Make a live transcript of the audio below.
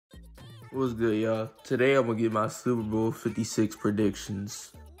What's good, y'all? Today I'm gonna get my Super Bowl 56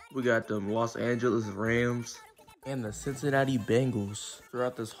 predictions. We got the Los Angeles Rams and the Cincinnati Bengals.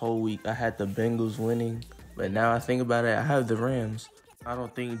 Throughout this whole week, I had the Bengals winning, but now I think about it, I have the Rams. I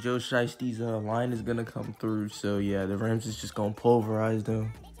don't think Joe Shiesty's line is gonna come through, so yeah, the Rams is just gonna pulverize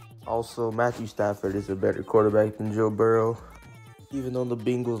them. Also, Matthew Stafford is a better quarterback than Joe Burrow. Even though the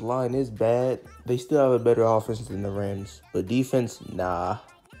Bengals line is bad, they still have a better offense than the Rams, but defense, nah.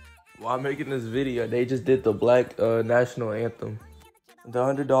 While making this video, they just did the black national anthem. The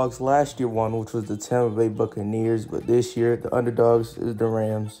underdogs last year won, which was the Tampa Bay Buccaneers, but this year, the underdogs is the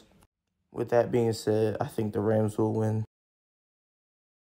Rams. With that being said, I think the Rams will win.